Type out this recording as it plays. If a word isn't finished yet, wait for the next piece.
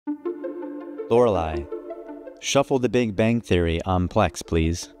Lorelai, shuffle The Big Bang Theory on PleX,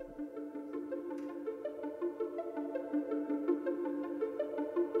 please.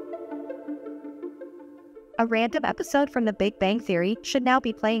 A random episode from The Big Bang Theory should now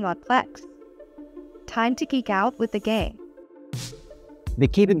be playing on PleX. Time to geek out with the gang. The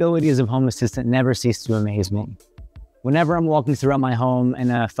capabilities of Home Assistant never cease to amaze me. Whenever I'm walking throughout my home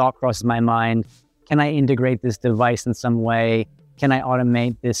and a thought crosses my mind, can I integrate this device in some way? Can I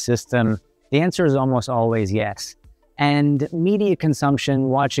automate this system? The answer is almost always yes. And media consumption,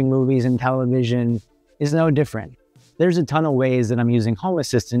 watching movies and television, is no different. There's a ton of ways that I'm using Home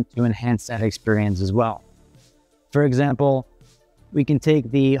Assistant to enhance that experience as well. For example, we can take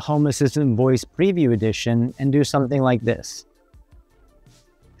the Home Assistant Voice Preview Edition and do something like this.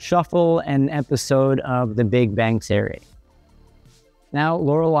 Shuffle an episode of The Big Bang Theory. Now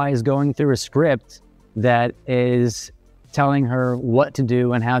Lorelai is going through a script that is telling her what to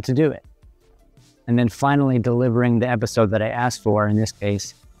do and how to do it. And then finally delivering the episode that I asked for. In this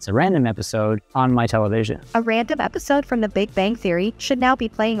case, it's a random episode on my television. A random episode from The Big Bang Theory should now be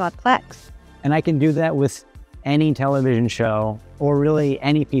playing on PleX. And I can do that with any television show or really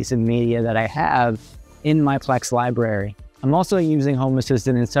any piece of media that I have in my PleX library. I'm also using Home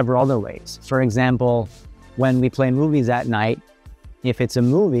Assistant in several other ways. For example, when we play movies at night, if it's a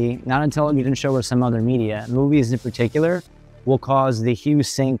movie, not a television show or some other media, movies in particular will cause the Hue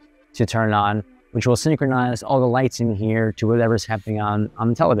Sync to turn on, which will synchronize all the lights in here to whatever's happening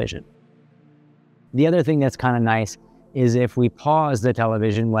on television. The other thing that's kind of nice is if we pause the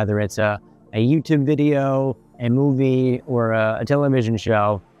television, whether it's a YouTube video, a movie, or a television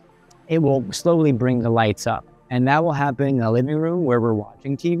show, it will slowly bring the lights up. And that will happen in the living room where we're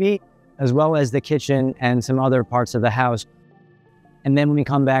watching TV, as well as the kitchen and some other parts of the house. And then when we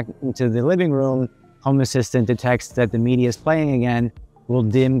come back into the living room, Home Assistant detects that the media is playing again, will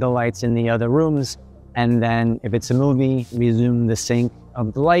dim the lights in the other rooms, and then if it's a movie, resume the sync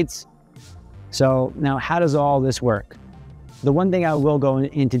of the lights. So now how does all this work? The one thing I will go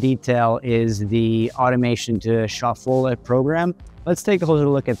into detail is the automation to shuffle a program. Let's take a closer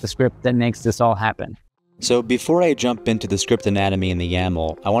look at the script that makes this all happen. So before I jump into the script anatomy and the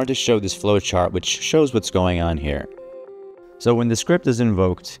YAML, I wanted to show this flowchart which shows what's going on here. So when the script is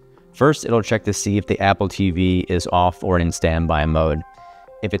invoked, first it'll check to see if the Apple TV is off or in standby mode.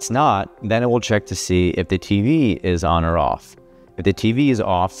 If it's not, then it will check to see if the TV is on or off. If the TV is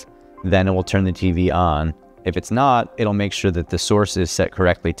off, then it will turn the TV on. If it's not, it'll make sure that the source is set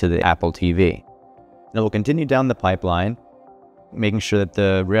correctly to the Apple TV. And it will continue down the pipeline, making sure that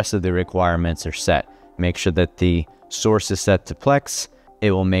the rest of the requirements are set. Make sure that the source is set to PleX.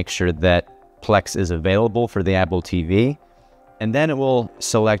 It will make sure that PleX is available for the Apple TV. And then it will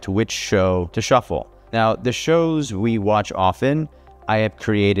select which show to shuffle. Now, the shows we watch often, I have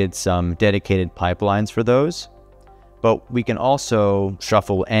created some dedicated pipelines for those, but we can also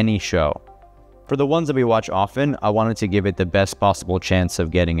shuffle any show. For the ones that we watch often, I wanted to give it the best possible chance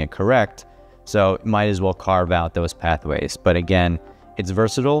of getting it correct, so might as well carve out those pathways. But again, it's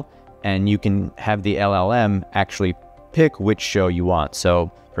versatile, and you can have the LLM actually pick which show you want.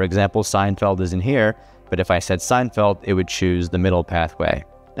 So, for example, Seinfeld is in here, but if I said Seinfeld, it would choose the middle pathway.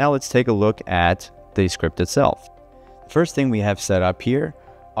 Now let's take a look at the script itself. The first thing we have set up here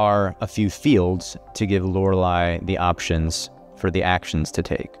are a few fields to give Lorelai the options for the actions to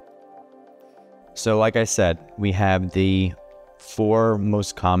take. So like I said, we have the 4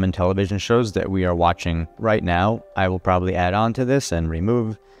 most common television shows that we are watching right now. I will probably add on to this and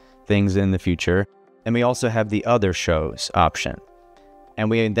remove things in the future. And we also have the other shows option.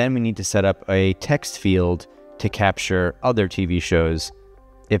 And then we need to set up a text field to capture other TV shows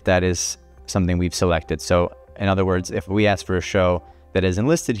if that is something we've selected. So in other words, if we ask for a show that isn't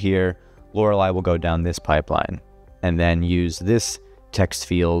listed here, Lorelai will go down this pipeline and then use this text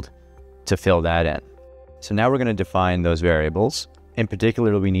field to fill that in. So now we're going to define those variables. In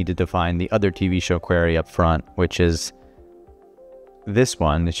particular, we need to define the other TV show query up front, which is this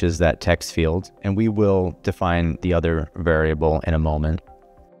one, which is that text field, and we will define the other variable in a moment.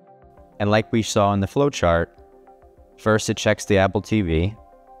 And like we saw in the flowchart, first it checks the Apple TV,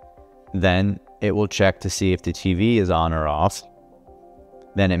 then it will check to see if the TV is on or off,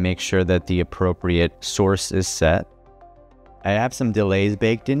 then it makes sure that the appropriate source is set. I have some delays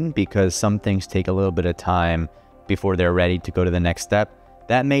baked in because some things take a little bit of time before they're ready to go to the next step.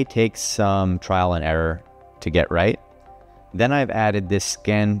 That may take some trial and error to get right. Then I've added this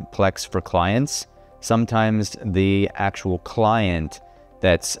scan PleX for clients. Sometimes the actual client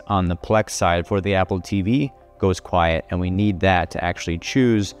that's on the PleX side for the Apple TV goes quiet, and we need that to actually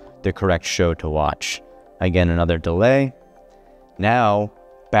choose the correct show to watch. Again, another delay. Now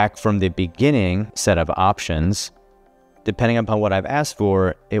back from the beginning set of options, depending upon what I've asked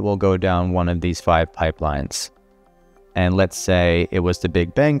for, it will go down one of these 5 pipelines. And let's say it was the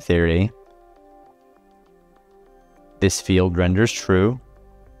Big Bang Theory. This field renders true.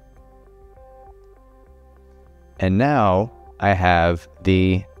 And now I have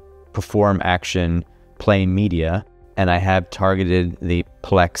the perform action play media, and I have targeted the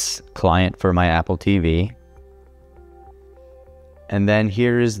PleX client for my Apple TV. And then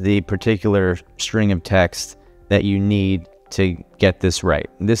here is the particular string of text that you need to get this right.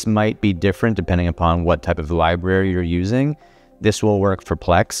 This might be different depending upon what type of library you're using. This will work for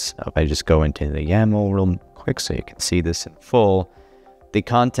PleX. If I just go into the YAML real quick so you can see this in full, the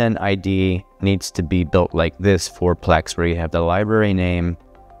content ID needs to be built like this for PleX, where you have the library name,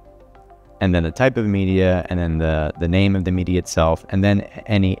 and then the type of media, and then the name of the media itself, and then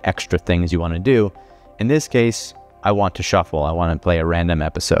any extra things you want to do. In this case, I want to shuffle. I want to play a random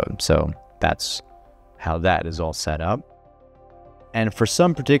episode. So that's how that is all set up. And for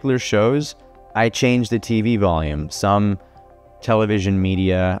some particular shows, I change the TV volume. Some television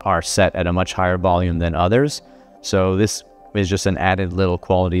media are set at a much higher volume than others. So this is just an added little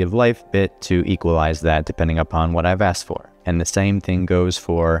quality of life bit to equalize that depending upon what I've asked for. And the same thing goes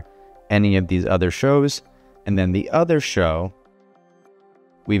for any of these other shows. And then the other show,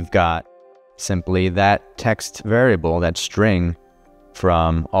 we've got simply that text variable, that string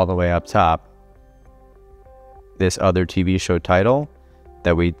from all the way up top, this other TV show title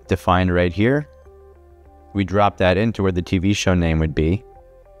that we defined right here. We drop that into where the TV show name would be,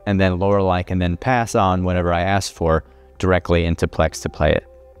 and then Lorelei can then pass on whatever I asked for directly into PleX to play it.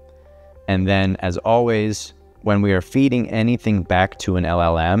 And then, as always, when we are feeding anything back to an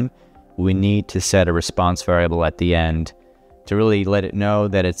LLM, we need to set a response variable at the end to really let it know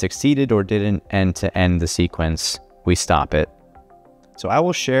that it succeeded or didn't, and to end the sequence, we stop it. So I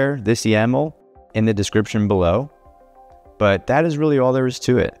will share this YAML in the description below, but that is really all there is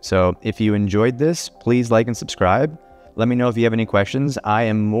to it. So if you enjoyed this, please like and subscribe. Let me know if you have any questions. I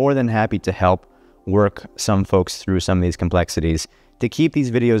am more than happy to help work some folks through some of these complexities. To keep these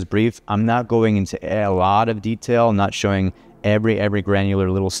videos brief, I'm not going into a lot of detail, I'm not showing every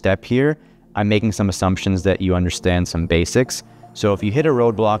granular little step here. I'm making some assumptions that you understand some basics. So if you hit a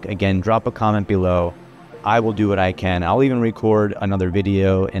roadblock, again, drop a comment below. I will do what I can. I'll even record another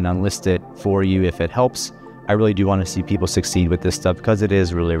video and unlist it for you if it helps. I really do want to see people succeed with this stuff because it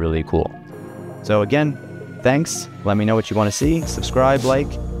is really, really cool. So again, thanks. Let me know what you want to see. Subscribe,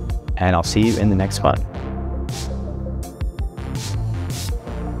 like, and I'll see you in the next one.